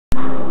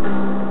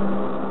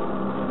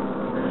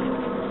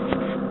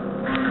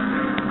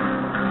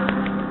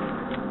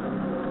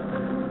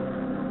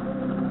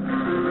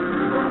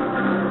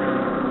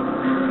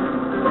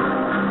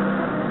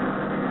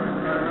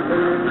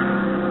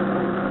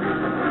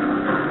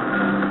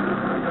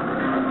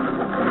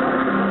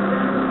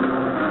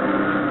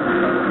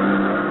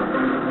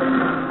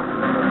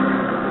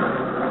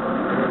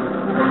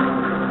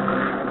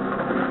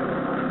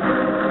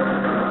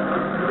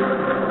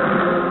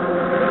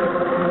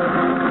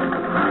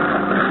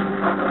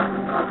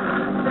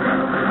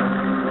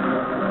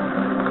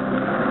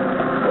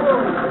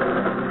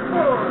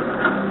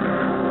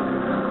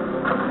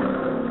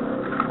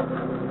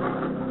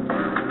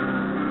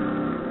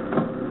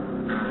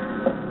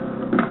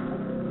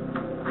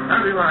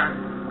Everywhere.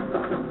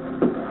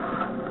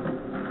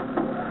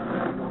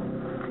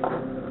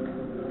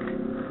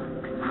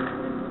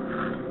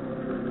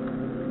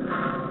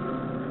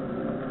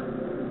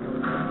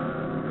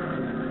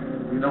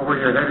 You know where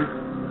you're headed?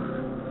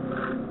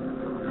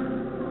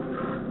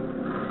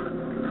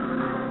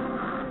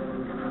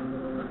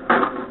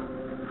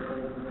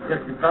 Yes,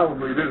 you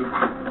probably do.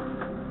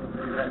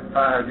 You had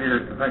 5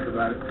 years to think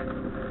about it.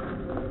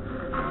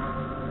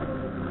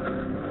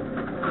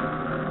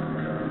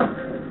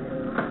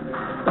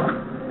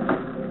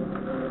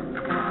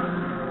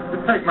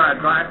 Just take my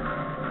advice.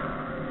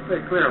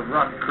 Stay clear of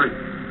Rock Creek.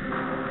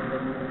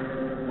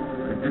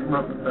 I did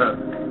not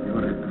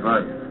your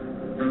advice.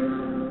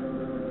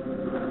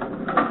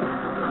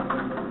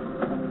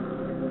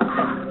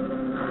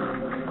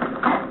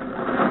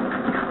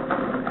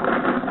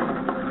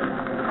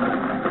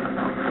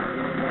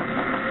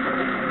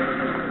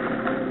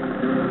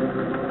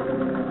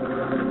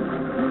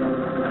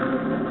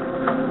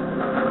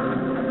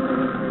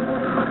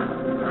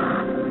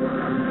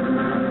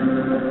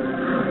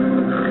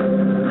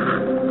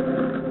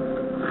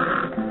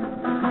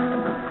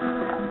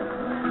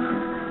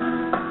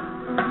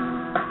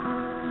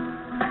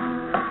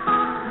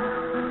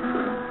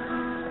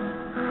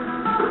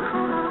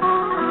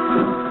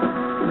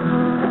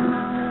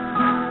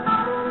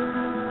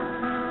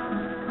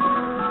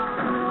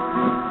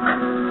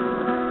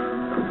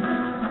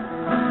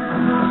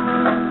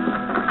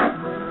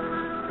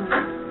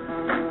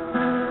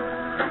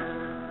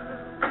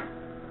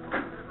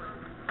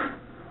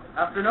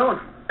 Afternoon.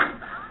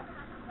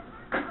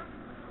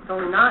 It's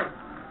only 9.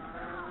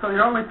 So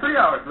you're only 3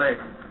 hours late.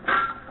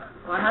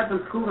 Well, I had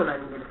some schooling I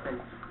needed to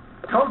finish.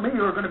 Told me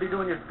you were going to be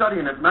doing your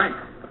studying at night.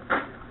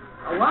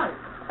 Oh, why?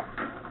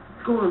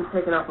 Schooling's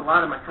taken up a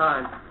lot of my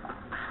time.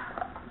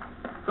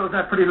 So is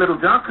that pretty little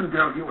Johnson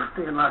girl you were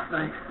seeing last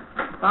night?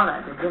 Saw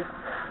that, did you?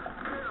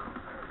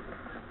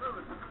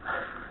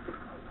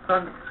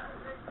 Son,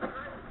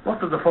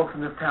 most of the folks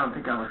in this town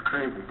think I was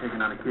crazy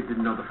taking on a kid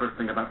didn't know the first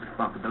thing about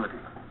responsibility.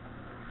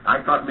 I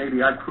thought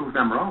maybe I'd prove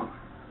them wrong.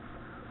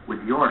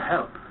 With your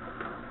help.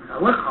 I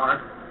work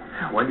hard.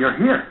 Well, you're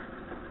here.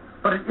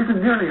 But it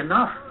isn't nearly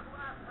enough.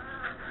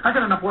 I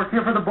got enough work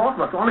here for the both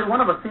of us. Only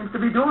one of us seems to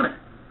be doing it.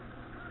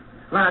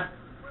 Lad,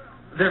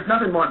 there's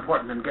nothing more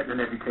important than getting an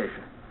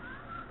education.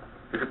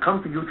 If it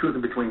comes to you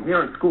choosing between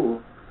here and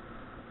school,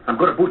 I'm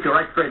going to boot you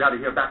right straight out of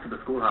here back to the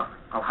schoolhouse.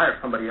 I'll hire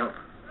somebody else.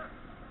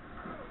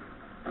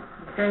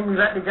 You saying you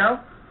let me go?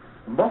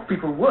 Most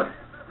people would.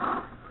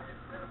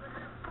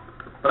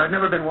 But I've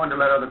never been one to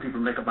let other people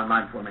make up my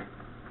mind for me.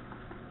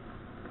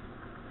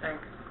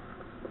 Thanks.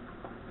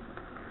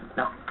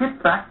 Now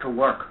get back to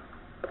work.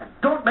 And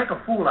don't make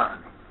a fool out of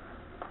me.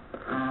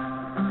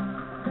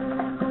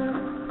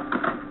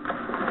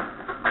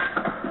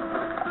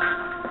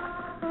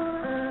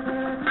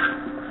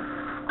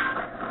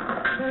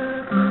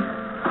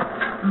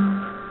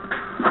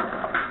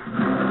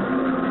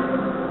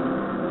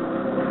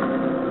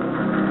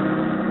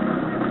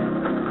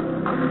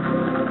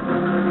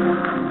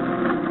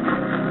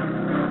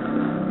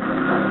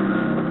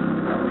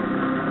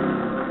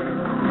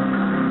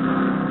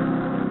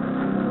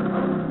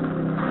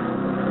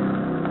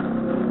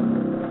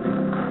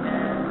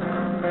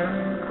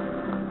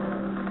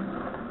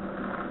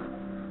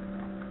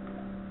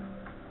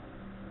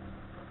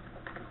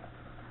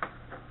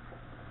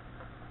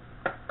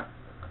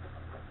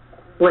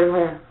 What do you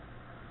have?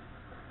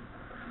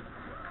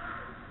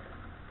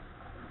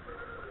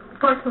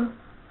 Porcelain.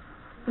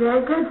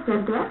 Very good,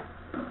 Cynthia.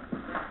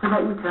 How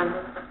about you,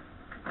 Charlie?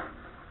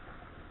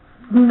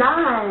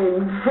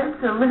 9.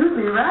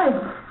 Absolutely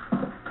right.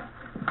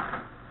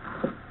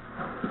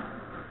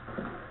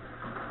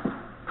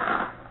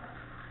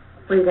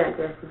 What do you got,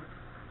 Jesse?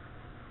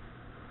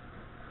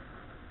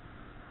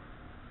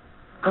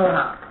 Go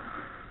on.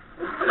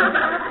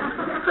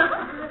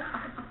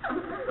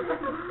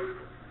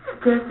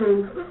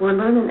 Jesse, we're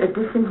learning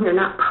addition here,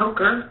 not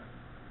poker.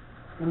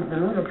 And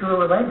the two are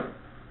related.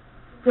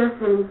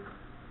 Jesse.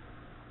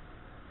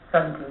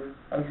 17.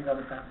 Aces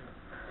over 7.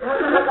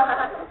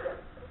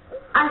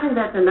 I think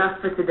that's enough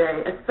for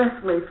today,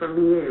 especially from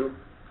you.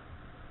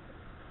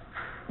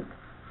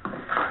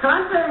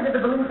 Contrary to the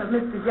belief of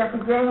Mr.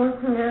 Jesse James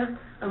here,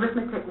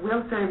 arithmetic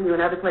will serve you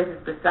in other places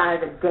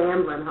besides a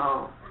gambling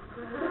hall.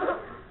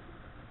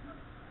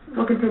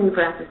 We'll continue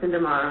practicing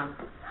tomorrow.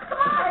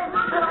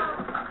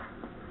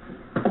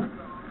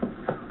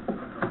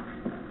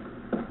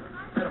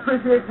 I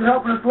appreciate you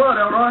helping us out,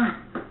 Elroy.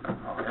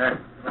 Oh, heck,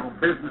 no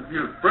business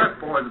you express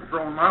boys are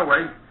throwing my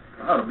way.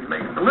 I ought to be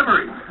making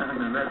deliveries.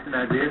 That's an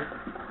idea.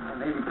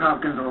 Maybe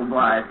Tompkins will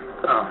oblige.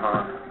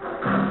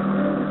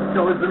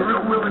 Joey's been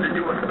real willing to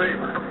do us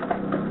favors.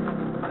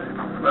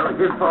 Well,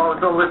 he did follow us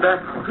all the way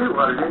back to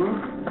Clearwater, didn't he?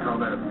 Call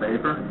that a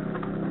favor?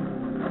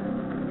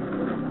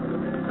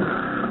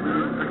 We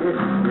didn't forget,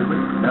 did we?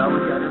 No,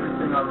 we got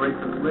everything on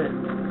Rachel's list.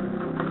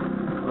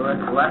 Well,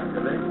 that's the last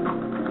of it.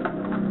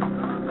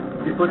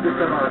 You put this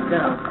on our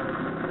account.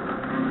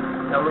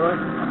 Elroy?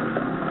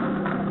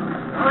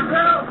 Our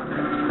account!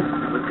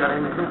 What's got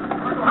anything?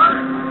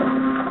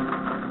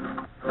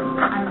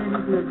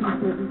 you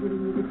appreciate me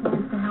giving you the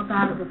chance to help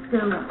out at the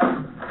school.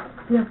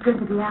 Feels good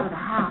to be out of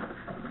the house.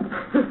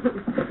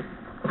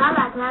 I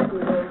like having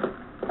you there.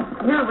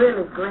 You're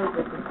really great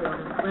with the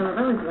children. Well,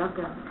 I've always loved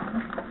them.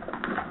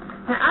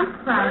 Now, I'm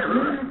surprised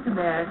you and Mr.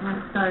 Barrett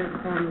haven't started a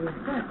family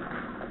yourself.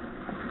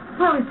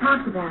 Well, we've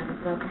talked about it,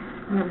 but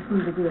it never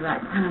seemed to be the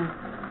right time.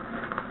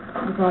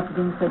 This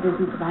afternoon's so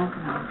busy at the bank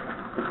now.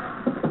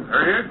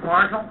 There he is,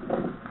 Marshal.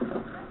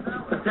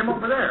 That's him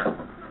over there.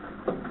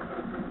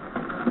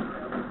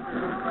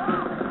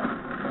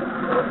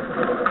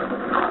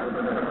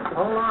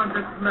 Hold on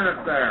just a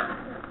minute there.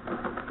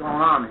 What's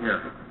going on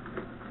here?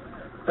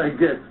 I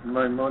guess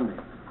my money.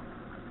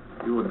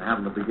 You wouldn't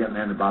happen to be getting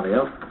anybody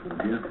else,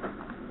 would you?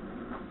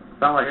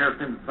 Fella here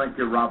seems to think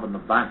you're robbing the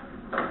bank.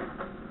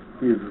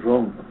 He's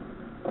wrong.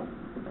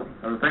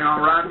 Everything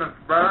all right,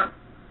 Mr. Barrett?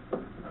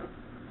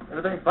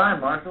 Everything's fine,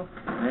 Marshal.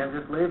 Man's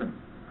just leaving.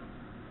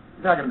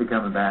 He's not going to be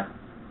coming back.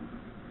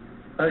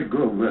 I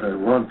go where I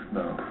want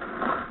now.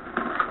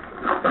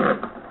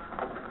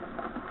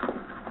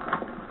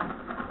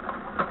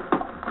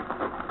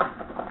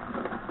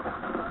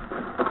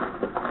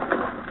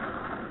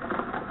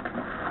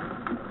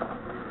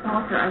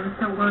 Walter, I was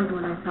so worried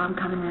when I saw him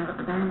coming out of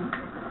the bank.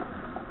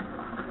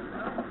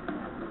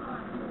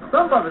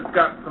 Somebody's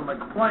got some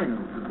explaining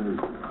to do.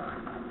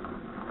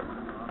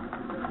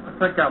 I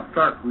think I'll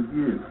start with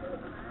you.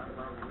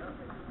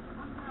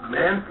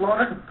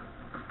 Manslaughter?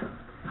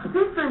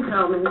 Eastman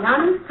told me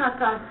Yannis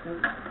Tarkovsky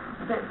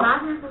spent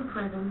 5 years in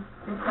prison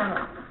and fell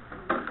out.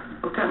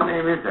 What kind of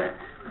name is that?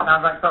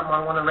 Sounds like something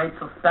on one of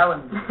Rachel's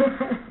spellings.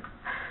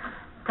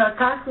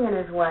 Tarkovsky and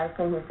his wife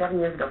came here 7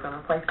 years ago from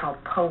a place called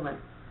Poland.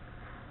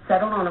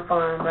 Settled on a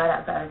farm right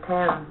outside of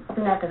town.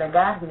 Soon after they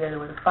got here, there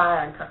was a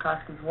fire and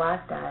Tarkovsky's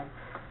wife died.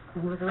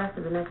 And he was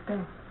arrested the next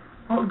day.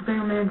 What would bring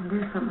a man to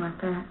do something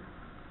like that?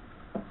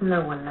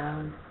 No one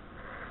knows.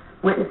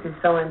 Witnesses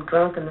saw him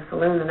drunk in the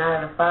saloon the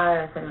night of the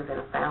fire and said he was in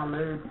a foul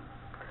mood.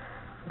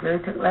 The jury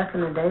took less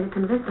than a day to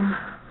convict him.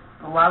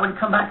 Well, why would he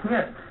come back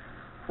here?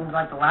 Seems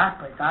like the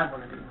last place I'd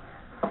want to be.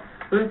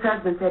 Ruth's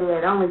husband said he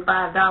had only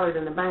 $5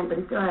 in the bank, but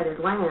he still had his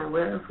land.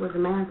 Where else was the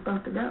man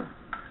supposed to go?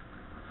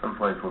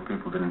 Someplace where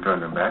people didn't turn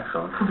their backs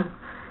on him.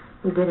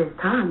 He did his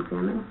time,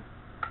 Jimmy.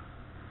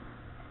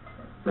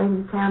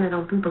 Maybe he counted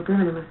on people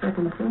giving him a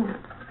second chance.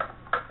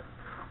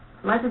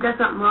 Unless he does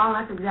something wrong,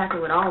 that's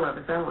exactly what all of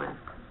us owe him.